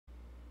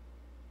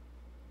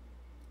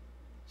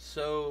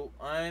So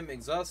I'm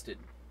exhausted,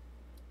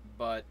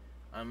 but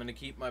I'm gonna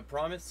keep my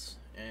promise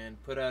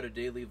and put out a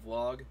daily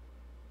vlog.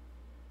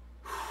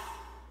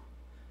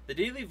 The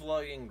daily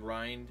vlogging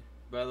grind,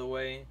 by the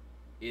way,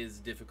 is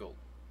difficult.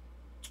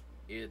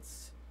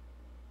 It's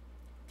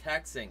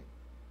taxing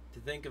to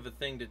think of a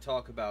thing to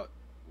talk about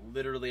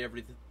literally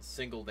every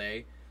single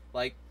day.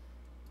 Like,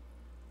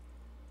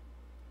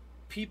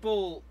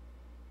 people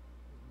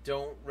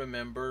don't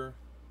remember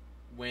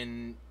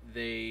when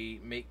they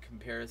make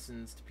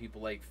comparisons to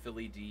people like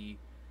Philly D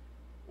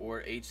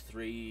or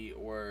H3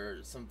 or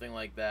something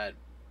like that,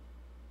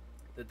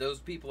 that those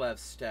people have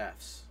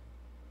staffs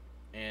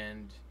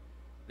and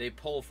they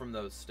pull from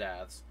those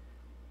staffs,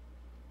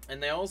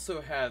 and they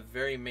also have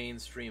very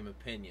mainstream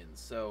opinions,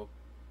 so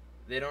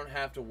they don't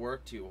have to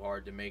work too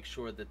hard to make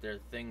sure that their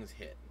things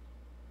hit.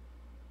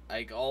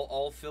 Like,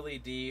 all Philly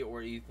D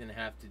or Ethan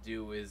have to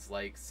do is,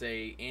 like,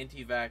 say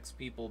anti-vax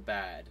people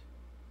bad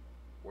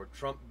or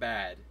Trump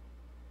bad,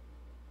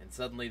 and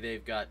suddenly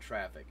they've got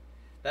traffic.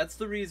 That's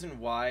the reason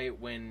why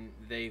when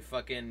they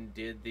fucking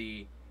did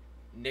the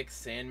Nick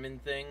Sandman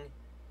thing,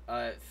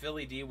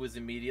 Philly D was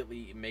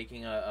immediately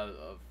making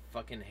a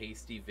fucking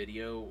hasty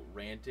video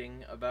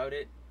ranting about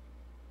it.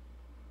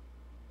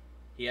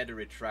 He had to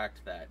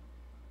retract that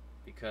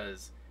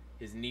because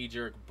his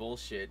knee-jerk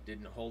bullshit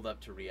didn't hold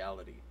up to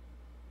reality.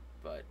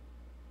 But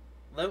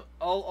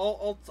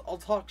I'll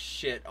talk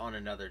shit on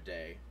another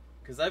day,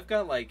 because I've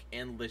got like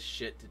endless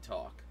shit to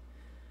talk.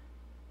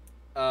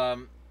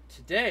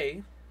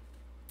 Today,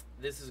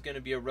 this is going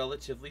to be a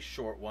relatively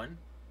short one,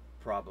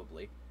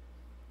 probably,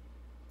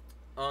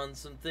 on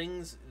some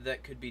things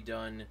that could be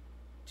done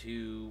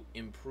to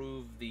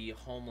improve the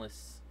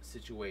homeless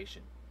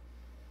situation.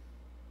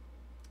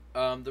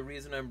 The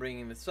reason I'm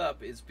bringing this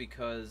up is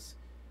because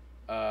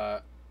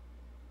I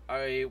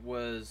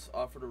was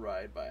offered a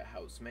ride by a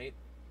housemate,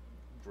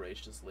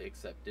 graciously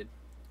accepted.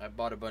 I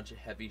bought a bunch of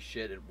heavy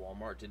shit at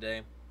Walmart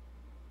today,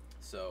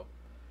 so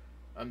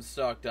I'm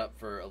stocked up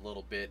for a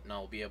little bit, and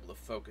I'll be able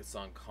to focus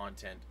on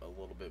content a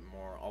little bit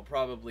more. I'll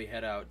probably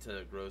head out to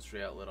a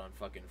grocery outlet on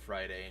fucking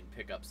Friday and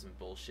pick up some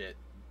bullshit,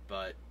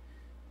 but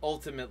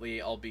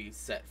ultimately I'll be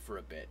set for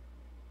a bit.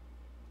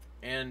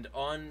 And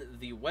on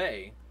the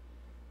way,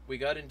 we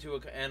got into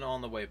and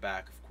on the way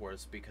back, of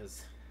course,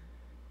 because,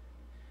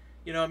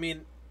 you know, I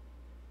mean,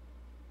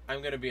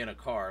 I'm gonna be in a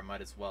car,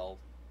 might as well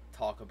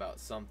talk about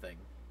something,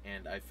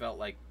 and I felt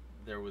like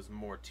there was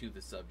more to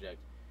the subject.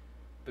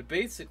 But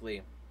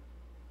basically,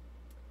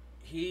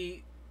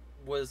 he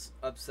was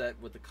upset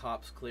with the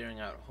cops clearing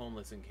out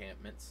homeless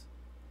encampments,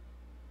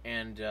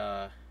 and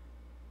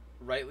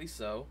rightly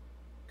so,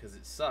 because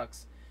it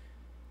sucks.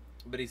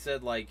 But he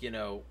said, like, you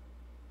know,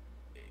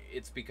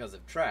 it's because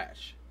of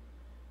trash.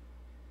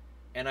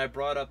 And I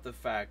brought up the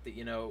fact that,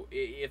 you know,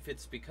 if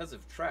it's because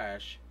of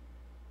trash,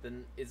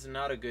 then it's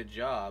not a good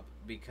job,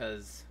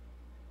 because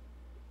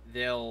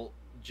they'll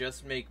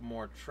just make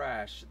more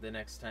trash the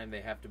next time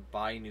they have to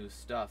buy new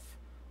stuff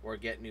or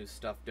get new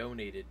stuff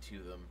donated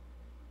to them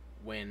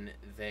when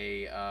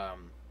they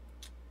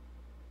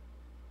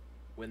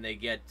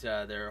get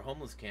their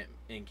homeless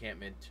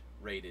encampment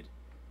raided.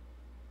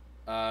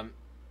 And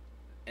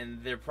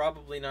they're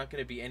probably not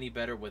going to be any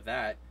better with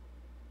that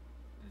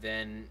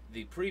than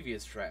the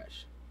previous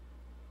trash.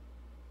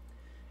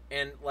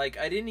 And, like,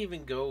 I didn't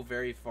even go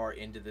very far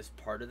into this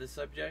part of the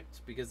subject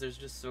because there's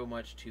just so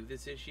much to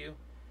this issue.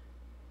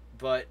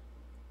 But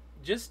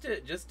just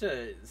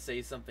to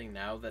say something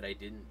now that I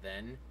didn't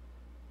then,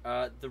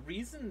 the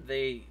reason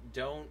they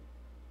don't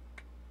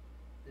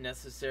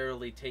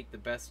necessarily take the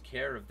best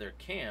care of their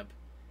camp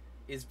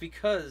is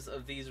because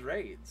of these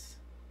raids.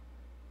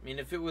 I mean,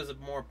 if it was a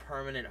more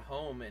permanent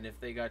home and if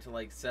they got to,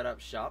 like, set up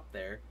shop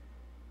there,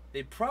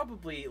 they'd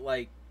probably,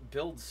 like,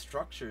 build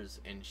structures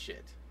and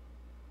shit.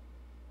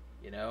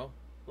 You know?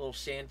 Little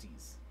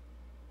shanties.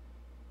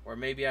 Or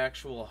maybe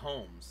actual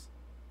homes.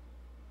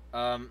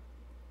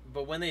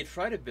 But when they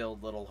try to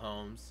build little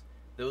homes,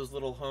 those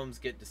little homes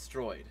get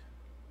destroyed.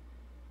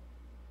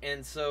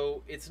 And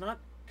so it's not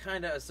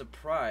kind of a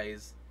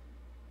surprise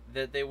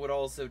that they would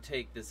also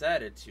take this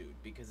attitude,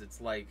 because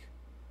it's like,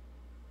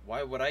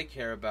 why would I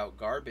care about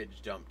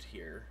garbage dumped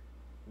here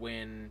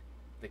when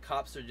the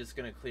cops are just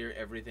going to clear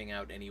everything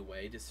out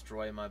anyway,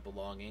 destroy my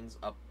belongings,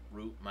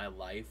 uproot my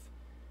life,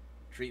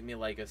 treat me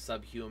like a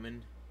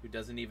subhuman who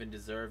doesn't even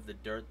deserve the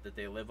dirt that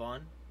they live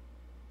on?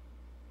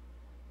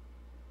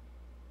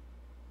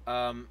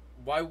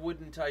 Why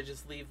wouldn't I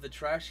just leave the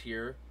trash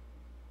here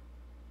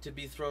to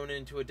be thrown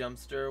into a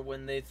dumpster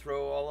when they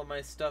throw all of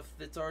my stuff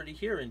that's already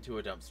here into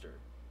a dumpster?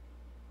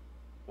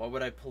 Why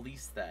would I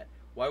police that?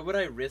 Why would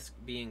I risk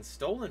being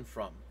stolen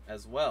from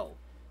as well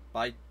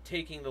by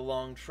taking the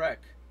long trek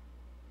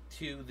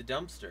to the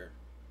dumpster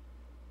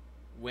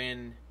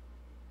when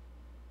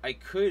I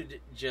could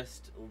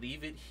just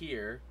leave it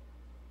here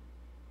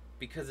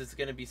because it's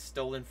going to be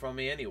stolen from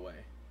me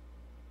anyway?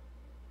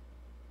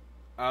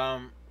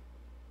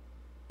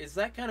 Is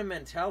that kind of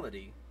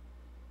mentality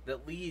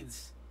that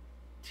leads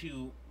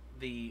to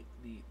the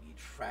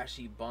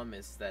trashy bum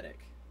aesthetic.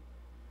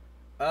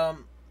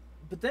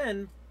 But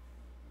then,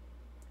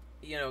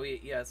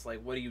 it's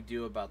like, what do you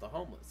do about the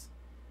homeless?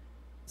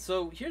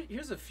 So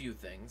here's a few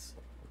things.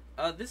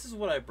 This is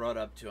what I brought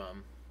up to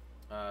him.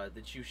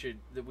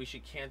 That we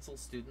should cancel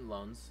student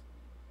loans,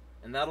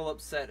 and that'll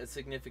upset a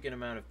significant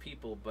amount of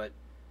people. But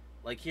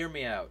like, hear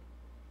me out.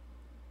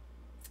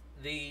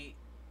 The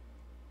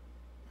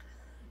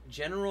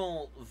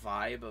general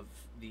vibe of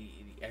the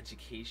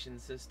education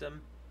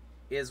system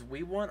is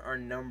we want our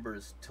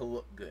numbers to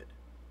look good.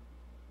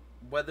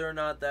 Whether or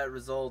not that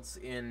results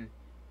in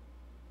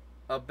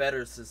a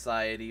better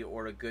society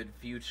or a good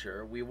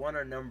future, we want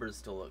our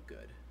numbers to look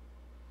good.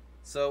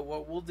 So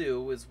what we'll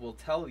do is we'll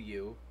tell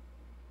you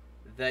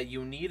that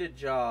you need a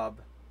job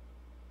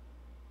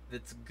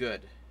that's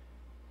good,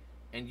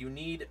 and you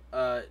need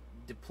a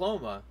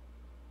diploma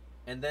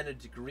and then a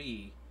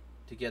degree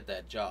to get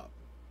that job.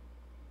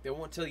 They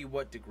won't tell you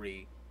what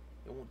degree,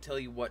 they won't tell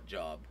you what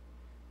job.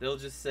 They'll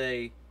just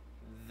say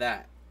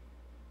that.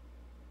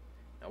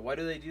 Now, why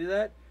do they do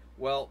that?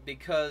 Well,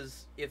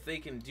 because if they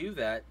can do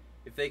that,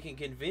 if they can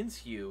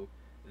convince you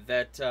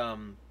that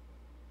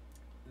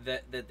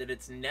that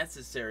it's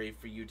necessary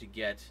for you to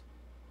get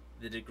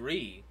the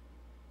degree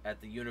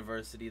at the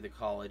university, the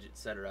college,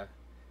 etc.,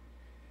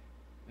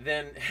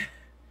 then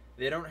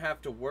they don't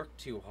have to work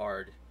too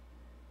hard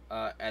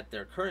at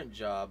their current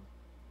job,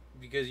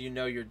 because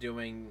you're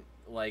doing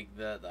like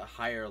the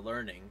higher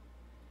learning,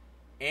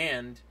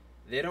 and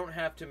they don't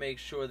have to make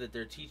sure that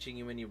they're teaching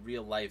you any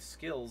real life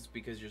skills,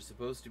 because you're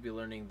supposed to be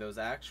learning those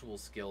actual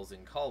skills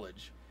in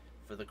college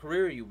for the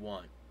career you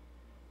want.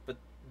 But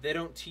they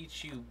don't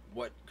teach you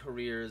what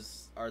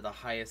careers are the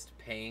highest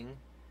paying.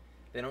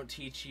 They don't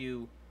teach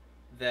you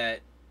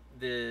that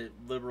the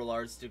liberal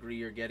arts degree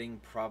you're getting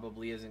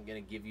probably isn't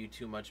going to give you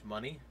too much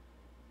money,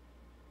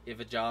 if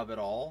a job at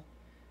all.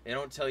 They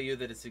don't tell you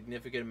that a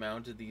significant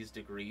amount of these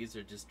degrees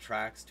are just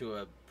tracks to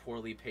a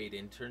poorly paid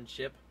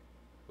internship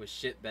with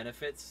shit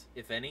benefits,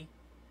 if any.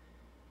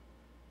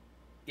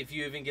 If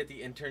you even get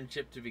the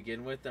internship to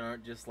begin with, and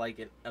aren't just like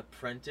an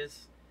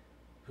apprentice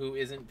who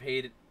isn't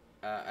paid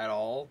at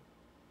all,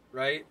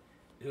 right?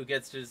 Who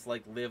gets to just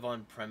like live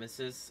on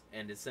premises,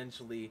 and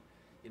essentially,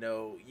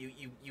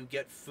 you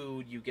get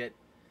food, you get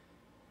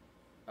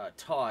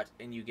taught,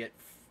 and you get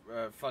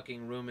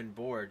fucking room and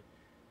board,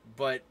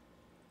 but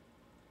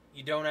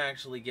you don't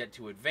actually get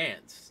to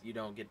advance. You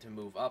don't get to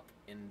move up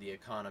in the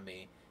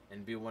economy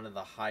and be one of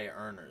the high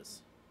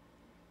earners.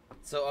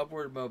 So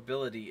upward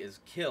mobility is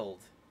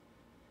killed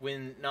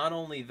when not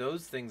only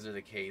those things are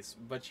the case,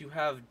 but you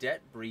have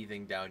debt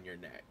breathing down your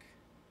neck.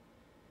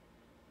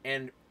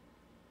 And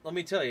let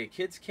me tell you,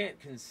 kids can't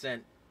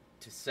consent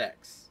to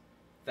sex.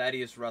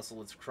 Thaddeus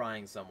Russell is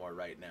crying somewhere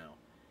right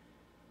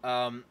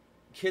now.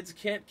 Kids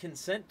can't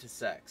consent to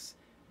sex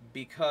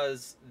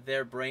because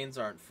their brains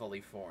aren't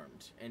fully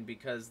formed, and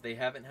because they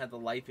haven't had the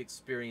life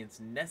experience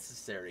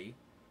necessary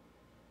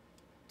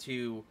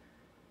to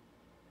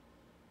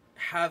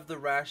have the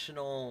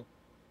rational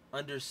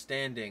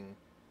understanding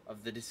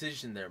of the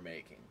decision they're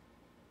making.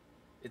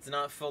 It's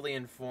not fully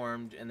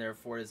informed, and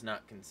therefore is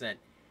not consent.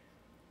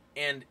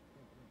 And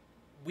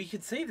we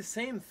could say the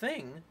same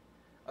thing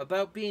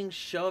about being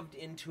shoved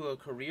into a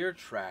career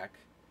track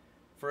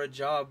for a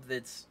job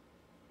that's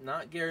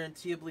not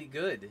guaranteeably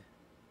good.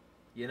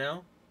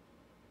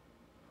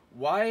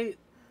 Why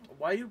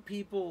do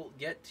people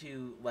get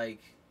to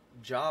like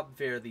job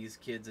fair these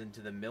kids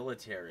into the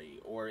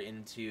military, or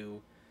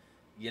into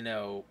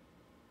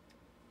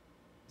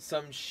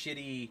some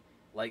shitty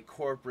like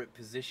corporate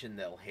position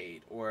they'll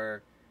hate,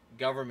 or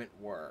government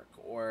work,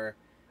 or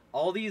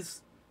all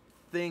these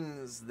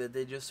things that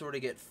they just sort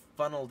of get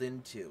funneled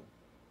into?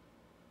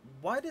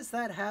 Why does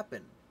that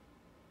happen?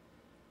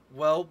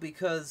 Well,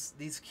 because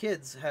these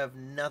kids have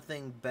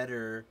nothing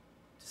better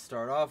to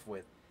start off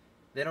with.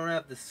 They don't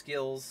have the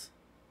skills.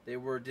 They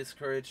were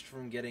discouraged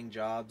from getting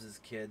jobs as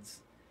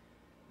kids.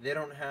 They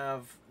don't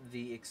have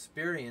the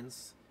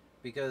experience,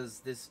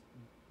 because this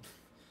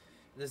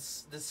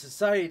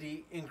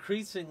society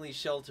increasingly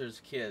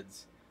shelters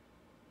kids.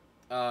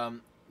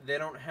 They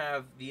don't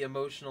have the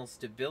emotional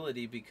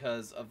stability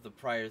because of the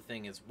prior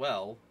thing as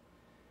well.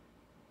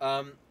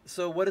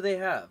 So what do they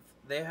have?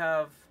 They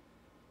have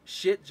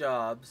shit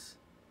jobs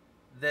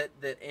that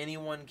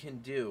anyone can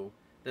do,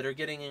 that are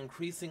getting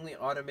increasingly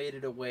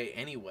automated away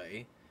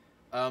anyway,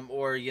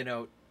 or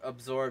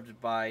absorbed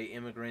by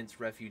immigrants,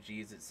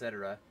 refugees,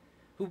 etc.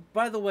 Who,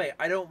 by the way,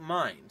 I don't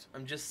mind.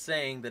 I'm just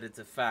saying that it's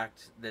a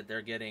fact that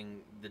they're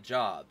getting the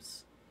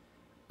jobs.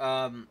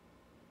 The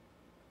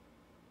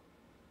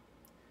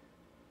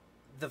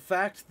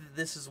fact that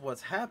this is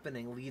what's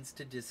happening leads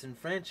to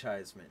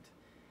disenfranchisement,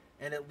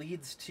 and it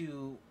leads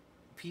to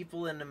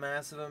people in a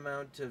massive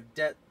amount of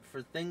debt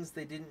for things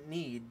they didn't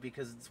need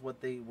because it's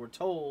what they were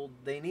told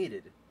they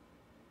needed.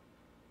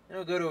 They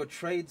don't go to a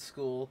trade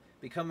school,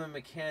 become a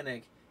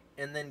mechanic,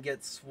 and then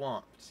get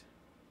swamped.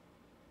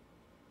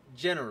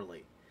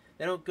 Generally.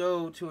 They don't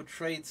go to a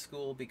trade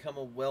school, become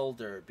a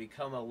welder,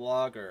 become a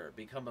logger,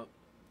 become a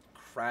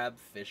crab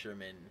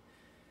fisherman,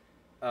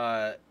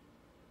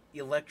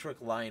 electric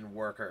line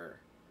worker,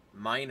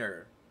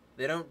 miner,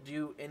 They don't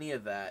do any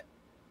of that.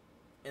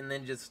 And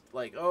then just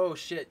like, oh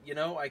shit, you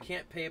know, I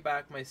can't pay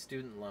back my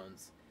student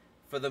loans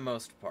for the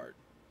most part.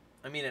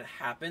 I mean, it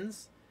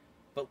happens,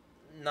 but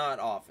not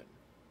often.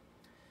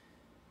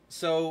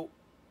 So,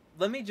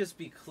 let me just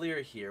be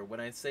clear here when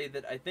I say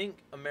that I think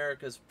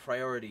America's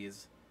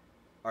priorities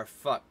are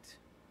fucked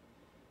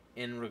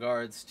in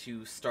regards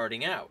to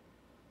starting out.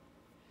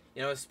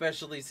 You know,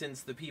 especially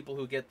since the people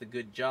who get the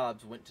good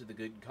jobs went to the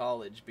good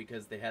college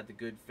because they had the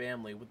good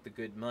family with the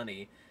good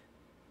money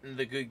and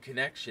the good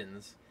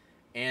connections,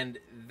 and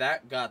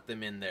that got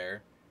them in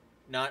there.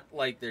 Not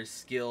like their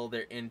skill,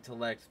 their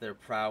intellect, their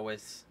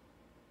prowess.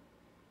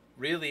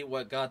 Really,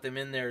 what got them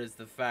in there is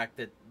the fact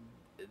that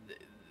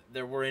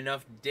there were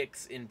enough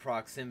dicks in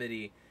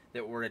proximity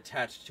that were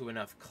attached to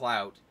enough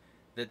clout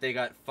that they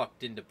got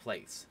fucked into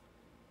place.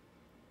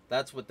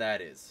 That's what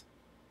that is.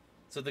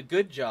 So the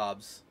good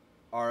jobs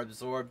are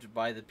absorbed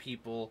by the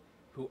people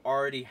who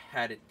already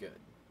had it good.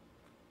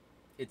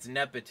 It's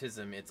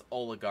nepotism, it's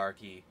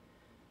oligarchy.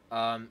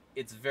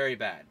 It's very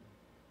bad.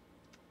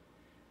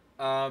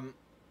 And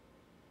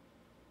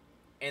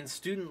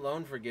student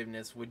loan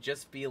forgiveness would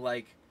just be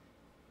like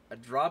a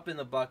drop in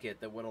the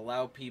bucket that would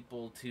allow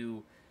people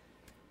to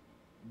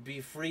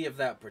be free of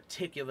that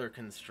particular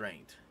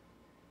constraint.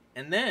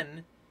 And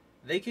then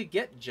they could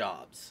get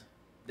jobs.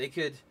 They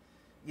could,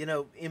 you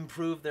know,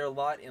 improve their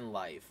lot in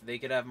life. They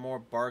could have more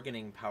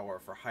bargaining power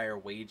for higher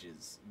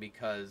wages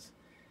because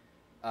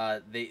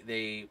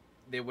they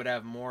would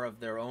have more of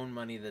their own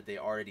money that they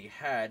already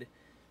had,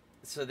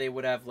 so they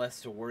would have less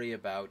to worry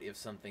about if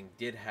something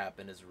did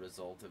happen as a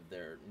result of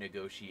their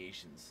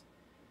negotiations.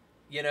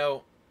 You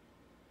know,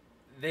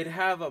 they'd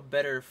have a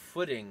better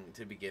footing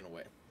to begin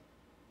with.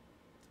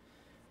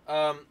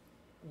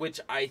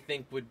 Which I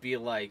think would be,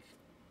 like,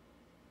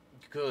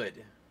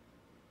 good.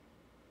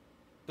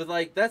 But,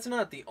 like, that's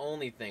not the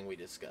only thing we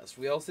discussed.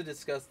 We also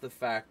discussed the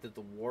fact that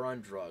the war on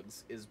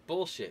drugs is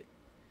bullshit.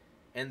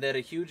 And that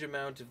a huge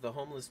amount of the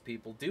homeless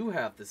people do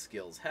have the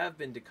skills, have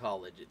been to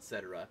college,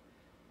 etc.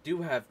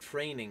 Do have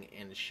training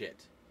and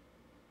shit.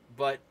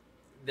 But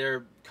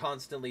they're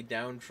constantly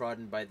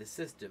downtrodden by the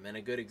system. And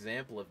a good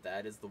example of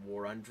that is the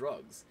war on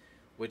drugs,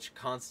 which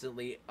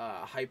constantly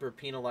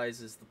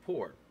hyper-penalizes the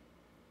poor.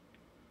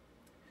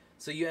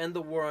 So you end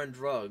the war on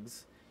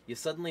drugs, you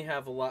suddenly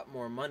have a lot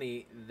more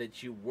money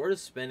that you were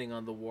spending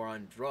on the war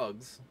on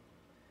drugs,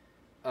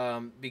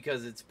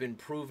 because it's been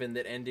proven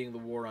that ending the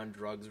war on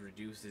drugs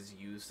reduces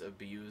use,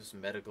 abuse,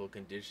 medical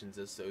conditions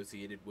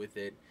associated with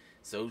it,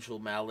 social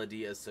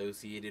malady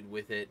associated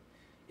with it.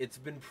 It's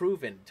been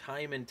proven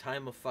time and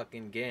time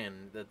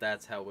again that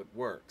that's how it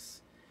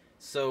works.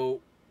 So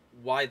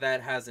why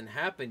that hasn't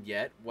happened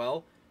yet?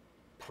 Well,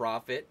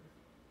 profit,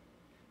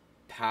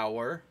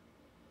 power.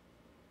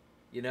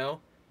 You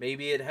know,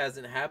 maybe it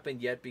hasn't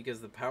happened yet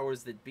because the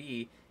powers that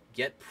be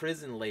get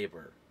prison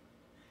labor.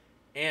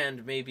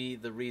 And maybe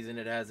the reason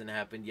it hasn't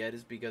happened yet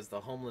is because the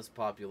homeless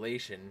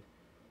population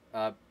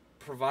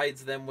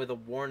provides them with a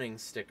warning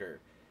sticker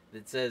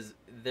that says,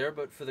 "There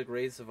but for the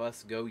grace of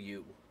us go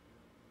you.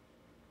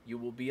 You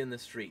will be in the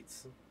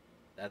streets."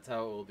 That's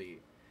how it will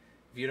be.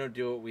 If you don't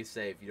do what we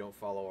say, if you don't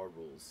follow our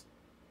rules.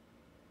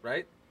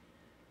 Right?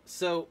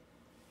 So,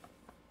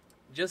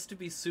 just to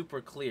be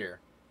super clear,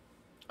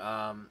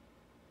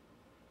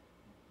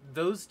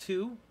 those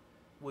two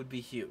would be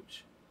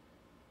huge.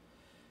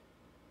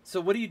 So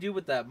what do you do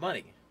with that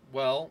money?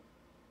 Well,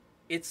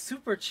 it's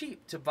super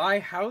cheap to buy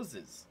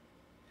houses.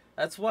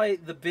 That's why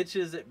the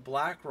bitches at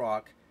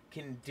BlackRock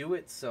can do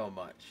it so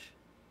much.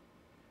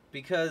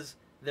 Because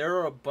there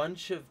are a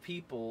bunch of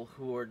people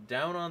who are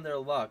down on their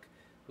luck,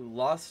 who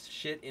lost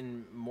shit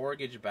in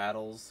mortgage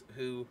battles,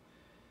 who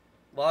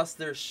lost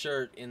their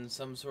shirt in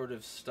some sort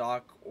of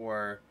stock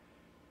or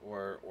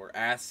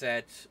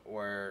asset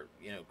or,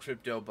 you know,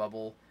 crypto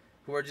bubble,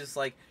 who are just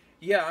like,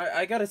 yeah,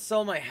 I gotta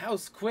sell my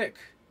house quick,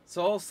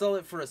 so I'll sell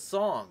it for a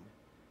song,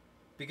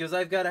 because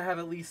I've got to have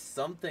at least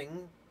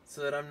something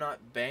so that I'm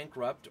not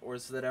bankrupt or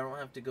so that I don't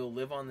have to go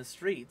live on the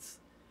streets.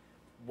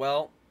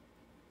 Well,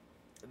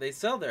 they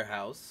sell their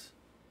house.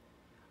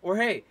 Or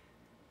hey,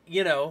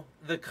 you know,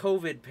 the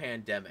COVID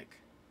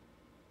pandemic.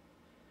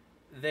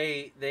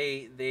 They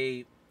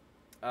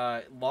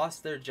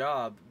lost their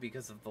job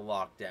because of the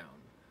lockdown.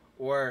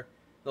 Or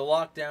the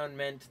lockdown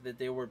meant that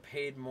they were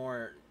paid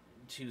more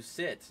to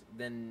sit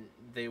than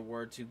they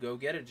were to go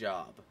get a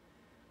job.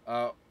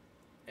 The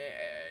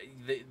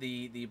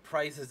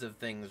prices of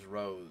things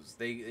rose.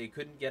 They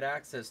couldn't get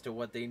access to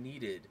what they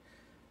needed.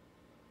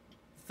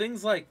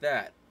 Things like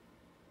that.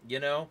 You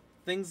know?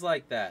 Things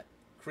like that.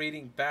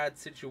 Creating bad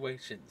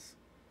situations.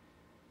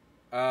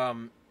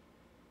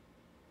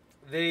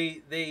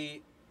 They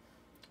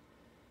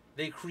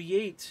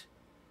create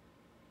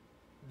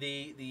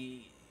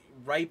the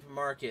ripe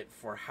market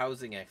for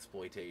housing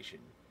exploitation.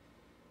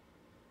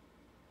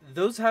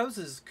 Those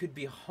houses could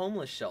be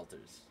homeless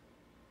shelters.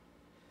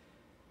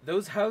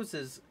 Those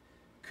houses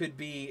could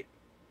be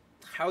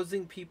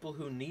housing people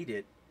who need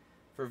it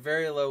for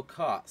very low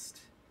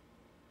cost.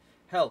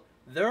 Hell,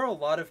 there are a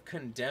lot of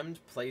condemned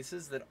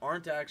places that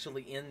aren't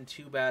actually in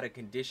too bad a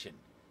condition.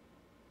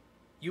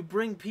 You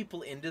bring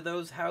people into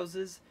those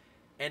houses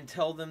and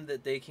tell them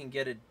that they can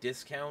get a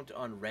discount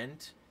on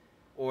rent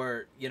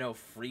or, you know,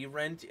 free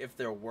rent if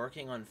they're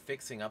working on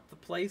fixing up the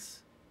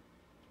place.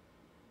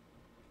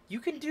 You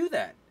can do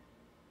that.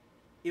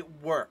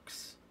 It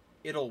works.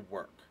 It'll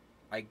work.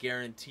 I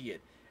guarantee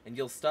it. And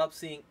you'll stop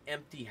seeing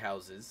empty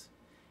houses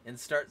and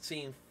start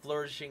seeing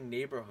flourishing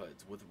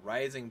neighborhoods with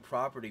rising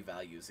property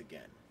values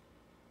again.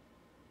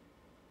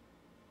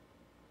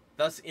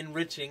 Thus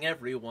enriching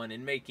everyone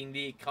and making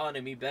the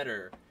economy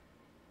better.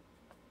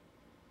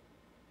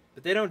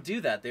 But they don't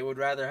do that. They would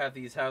rather have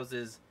these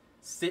houses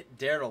sit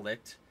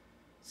derelict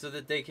so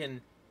that they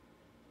can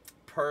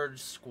purge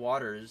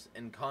squatters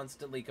and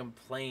constantly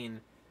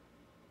complain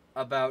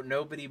about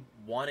nobody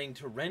wanting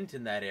to rent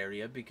in that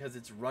area because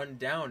it's run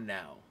down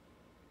now.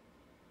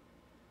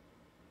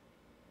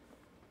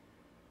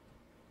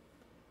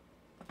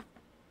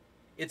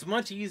 It's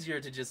much easier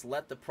to just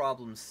let the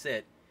problem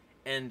sit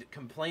and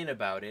complain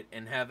about it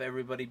and have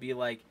everybody be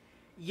like,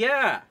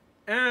 yeah,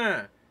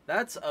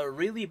 that's a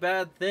really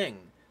bad thing,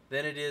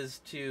 than it is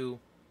to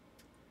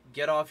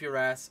get off your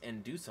ass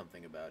and do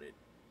something about it,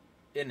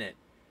 isn't it?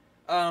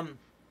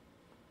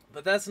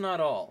 But that's not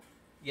all.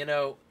 You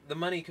know, the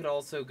money could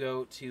also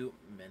go to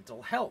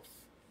mental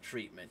health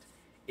treatment.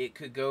 It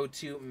could go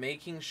to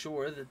making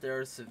sure that there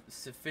are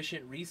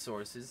sufficient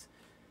resources,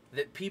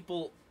 that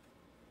people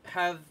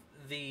have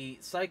the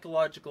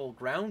psychological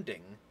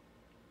grounding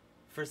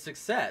for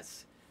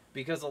success,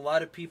 because a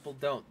lot of people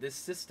don't. This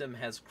system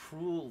has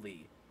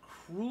cruelly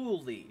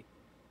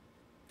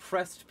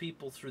pressed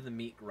people through the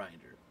meat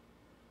grinder.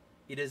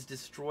 It has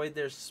destroyed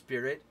their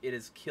spirit. It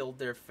has killed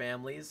their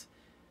families.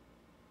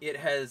 It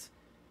has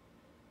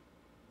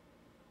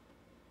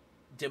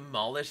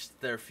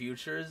demolished their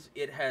futures.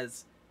 It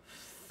has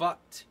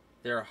fucked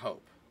their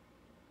hope.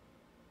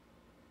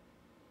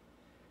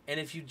 And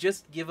if you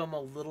just give them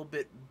a little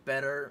bit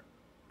better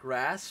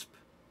grasp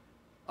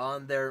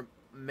on their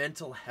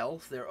mental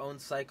health, their own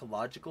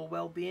psychological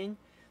well-being,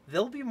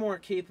 they'll be more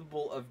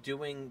capable of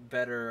doing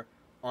better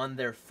on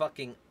their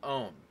fucking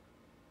own,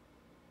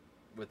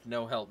 with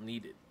no help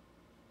needed.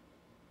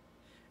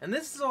 And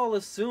this is all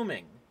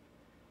assuming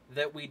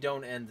that we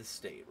don't end the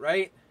state,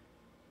 right?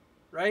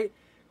 Right?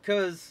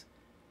 Because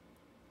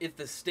if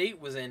the state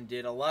was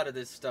ended, a lot of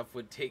this stuff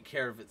would take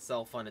care of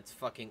itself on its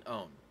fucking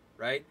own,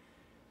 right?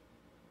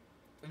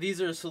 These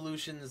are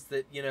solutions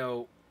that, you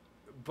know,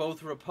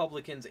 both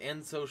Republicans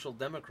and Social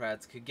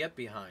Democrats could get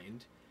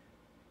behind.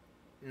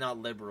 Not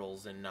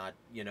liberals and not,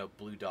 you know,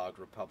 blue dog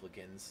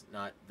Republicans.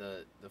 Not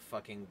the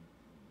fucking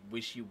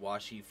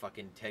wishy-washy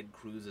fucking Ted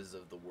Cruzes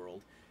of the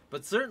world.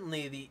 But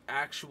certainly the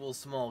actual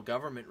small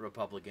government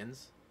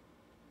Republicans.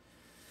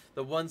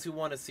 The ones who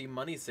want to see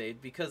money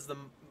saved, because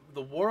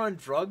the war on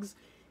drugs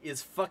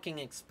is fucking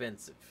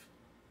expensive.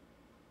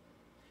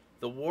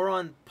 The war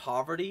on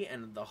poverty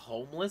and the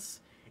homeless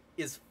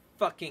is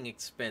fucking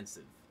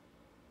expensive.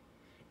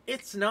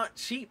 It's not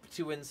cheap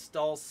to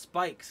install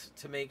spikes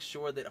to make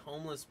sure that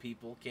homeless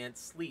people can't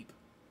sleep.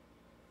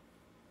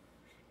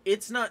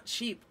 It's not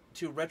cheap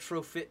to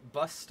retrofit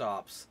bus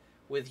stops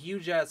with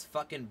huge ass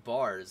fucking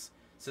bars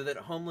so that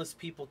homeless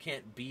people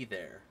can't be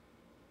there.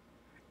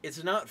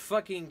 It's not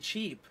fucking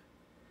cheap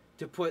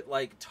to put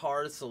like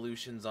tar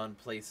solutions on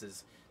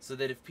places so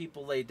that if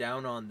people lay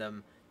down on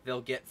them,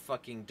 they'll get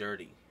fucking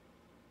dirty.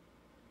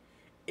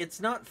 It's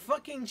not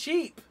fucking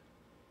cheap.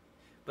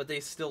 But they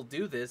still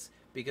do this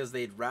because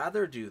they'd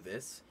rather do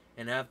this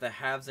and have the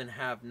haves and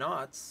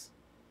have-nots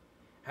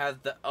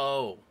have the,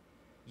 oh,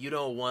 you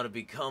don't want to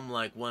become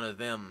like one of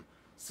them,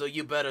 so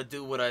you better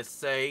do what I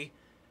say,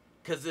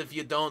 because if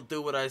you don't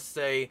do what I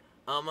say,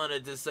 I'm going to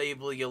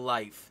disable your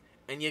life,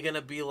 and you're going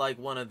to be like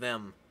one of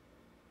them.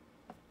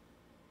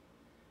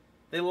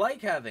 They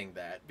like having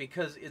that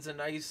because it's a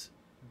nice,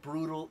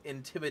 brutal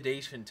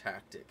intimidation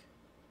tactic.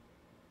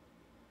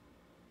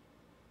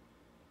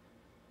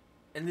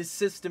 And this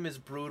system is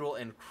brutal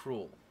and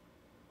cruel.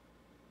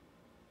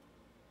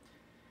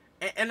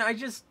 And I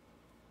just...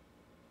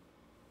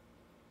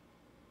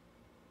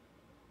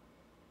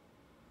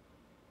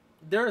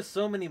 There are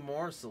so many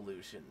more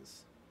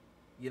solutions.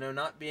 You know,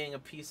 not being a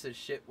piece of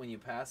shit when you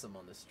pass them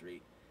on the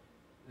street.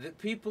 That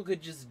people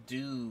could just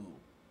do.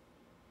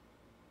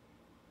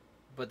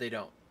 But they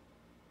don't.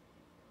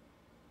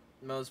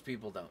 Most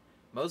people don't.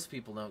 Most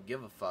people don't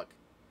give a fuck.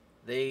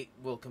 They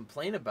will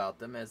complain about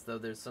them as though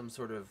there's some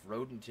sort of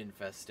rodent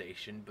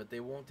infestation, but they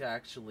won't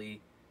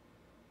actually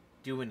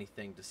do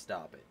anything to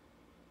stop it.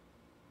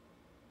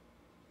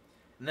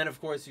 And then, of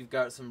course, you've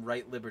got some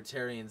right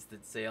libertarians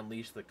that say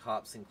unleash the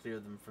cops and clear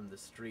them from the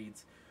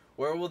streets.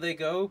 Where will they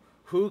go?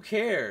 Who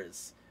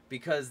cares?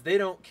 Because they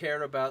don't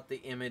care about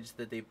the image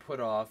that they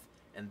put off,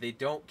 and they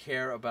don't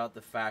care about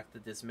the fact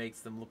that this makes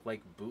them look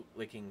like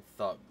bootlicking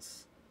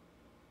thugs.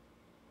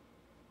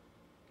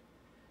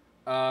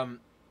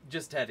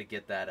 Just had to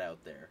get that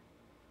out there.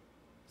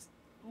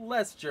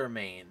 Less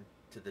germane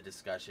to the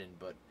discussion,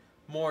 but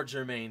more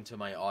germane to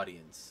my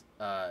audience.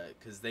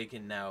 Because they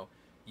can now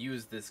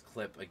use this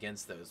clip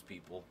against those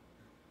people.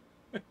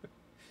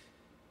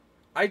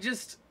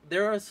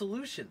 There are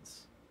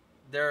solutions.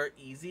 There are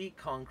easy,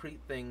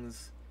 concrete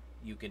things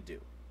you can do.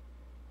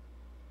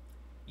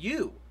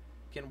 You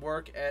can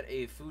work at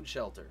a food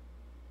shelter.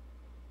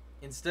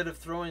 Instead of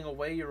throwing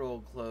away your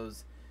old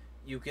clothes,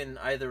 you can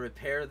either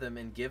repair them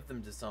and give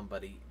them to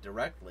somebody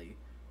directly,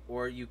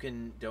 or you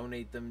can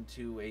donate them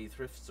to a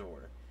thrift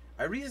store.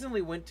 I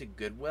recently went to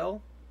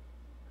Goodwill.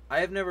 I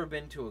have never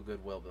been to a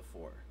Goodwill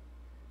before.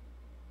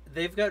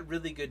 They've got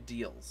really good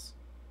deals.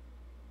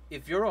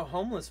 If you're a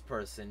homeless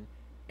person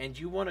and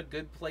you want a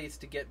good place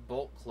to get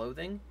bulk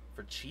clothing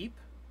for cheap,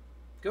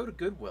 go to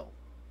Goodwill.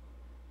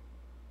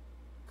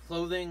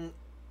 Clothing,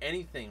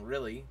 anything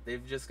really.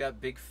 They've just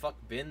got big fuck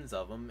bins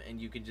of them,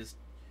 and you can just,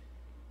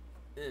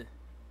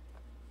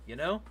 you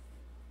know?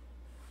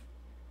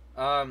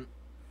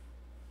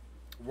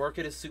 Work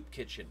at a soup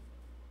kitchen.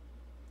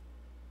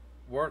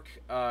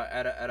 Work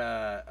at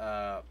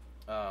a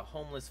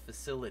homeless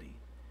facility.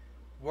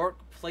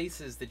 Work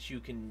places that you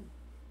can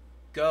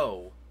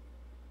go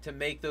to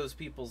make those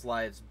people's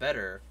lives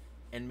better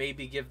and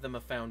maybe give them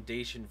a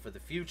foundation for the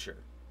future.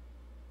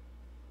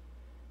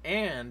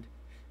 And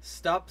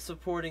stop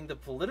supporting the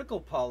political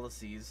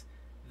policies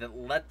that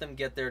let them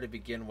get there to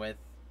begin with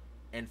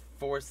and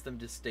force them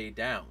to stay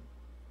down.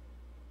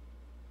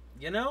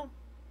 You know?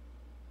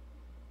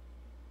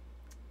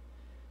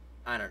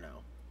 I don't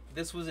know.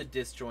 This was a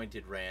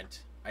disjointed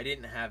rant. I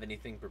didn't have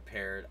anything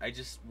prepared. I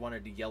just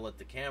wanted to yell at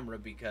the camera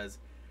because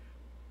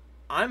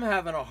I'm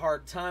having a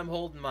hard time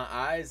holding my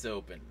eyes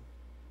open.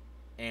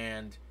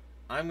 And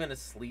I'm going to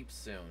sleep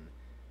soon.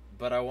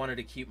 But I wanted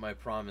to keep my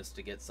promise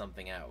to get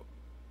something out.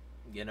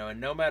 You know,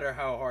 and no matter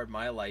how hard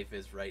my life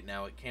is right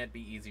now, it can't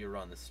be easier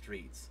on the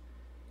streets.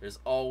 There's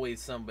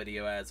always somebody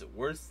who has it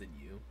worse than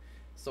you.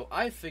 So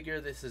I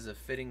figure this is a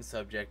fitting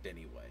subject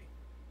anyway.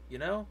 You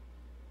know?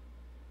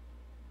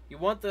 You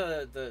want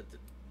the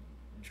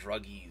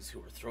druggies who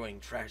are throwing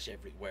trash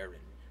everywhere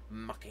and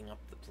mucking up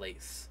the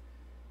place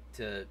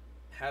to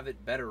have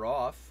it better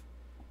off.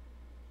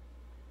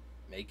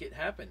 Make it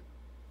happen.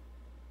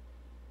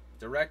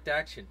 Direct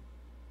action.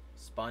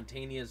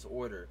 Spontaneous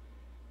order.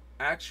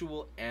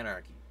 Actual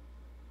anarchy.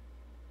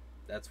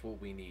 That's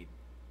what we need.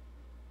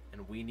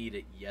 And we need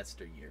it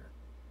yesteryear.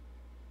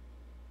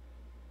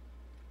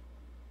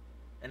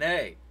 And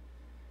hey,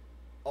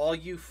 all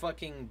you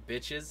fucking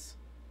bitches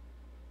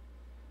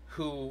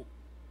who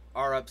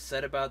are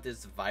upset about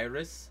this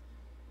virus,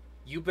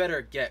 you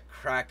better get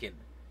cracking.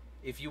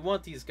 If you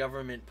want these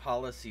government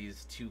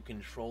policies to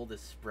control the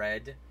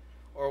spread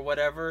or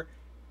whatever,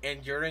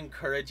 and you're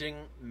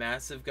encouraging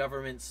massive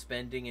government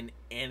spending in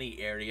any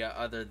area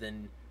other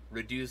than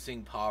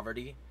reducing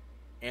poverty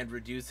and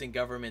reducing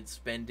government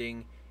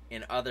spending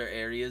in other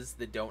areas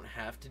that don't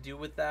have to do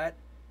with that,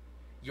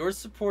 you're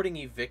supporting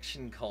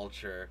eviction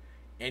culture,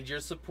 and you're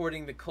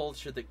supporting the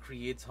culture that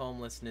creates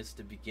homelessness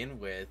to begin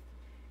with,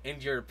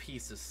 and you're a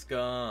piece of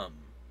scum.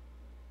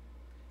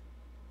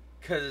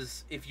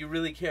 Because if you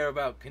really care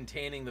about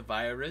containing the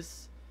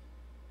virus,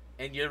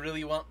 and you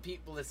really want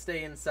people to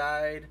stay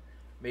inside,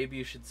 maybe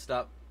you should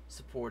stop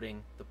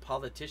supporting the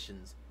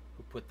politicians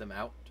who put them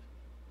out.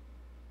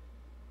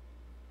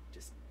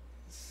 Just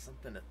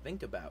something to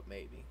think about,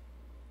 maybe.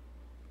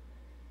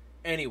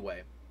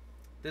 Anyway,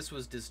 this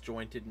was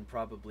disjointed and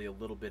probably a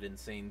little bit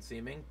insane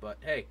seeming, but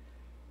hey,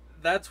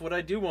 that's what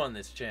I do on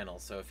this channel,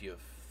 so if you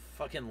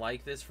fucking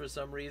like this for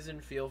some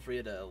reason, feel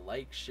free to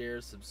like,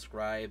 share,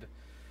 subscribe.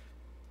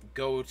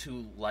 Go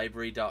to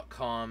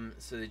library.com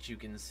so that you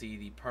can see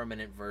the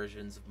permanent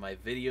versions of my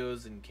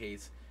videos in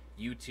case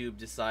YouTube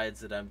decides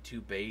that I'm too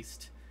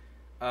based.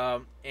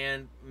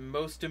 And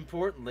most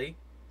importantly,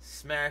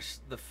 smash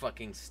the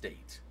fucking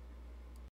state.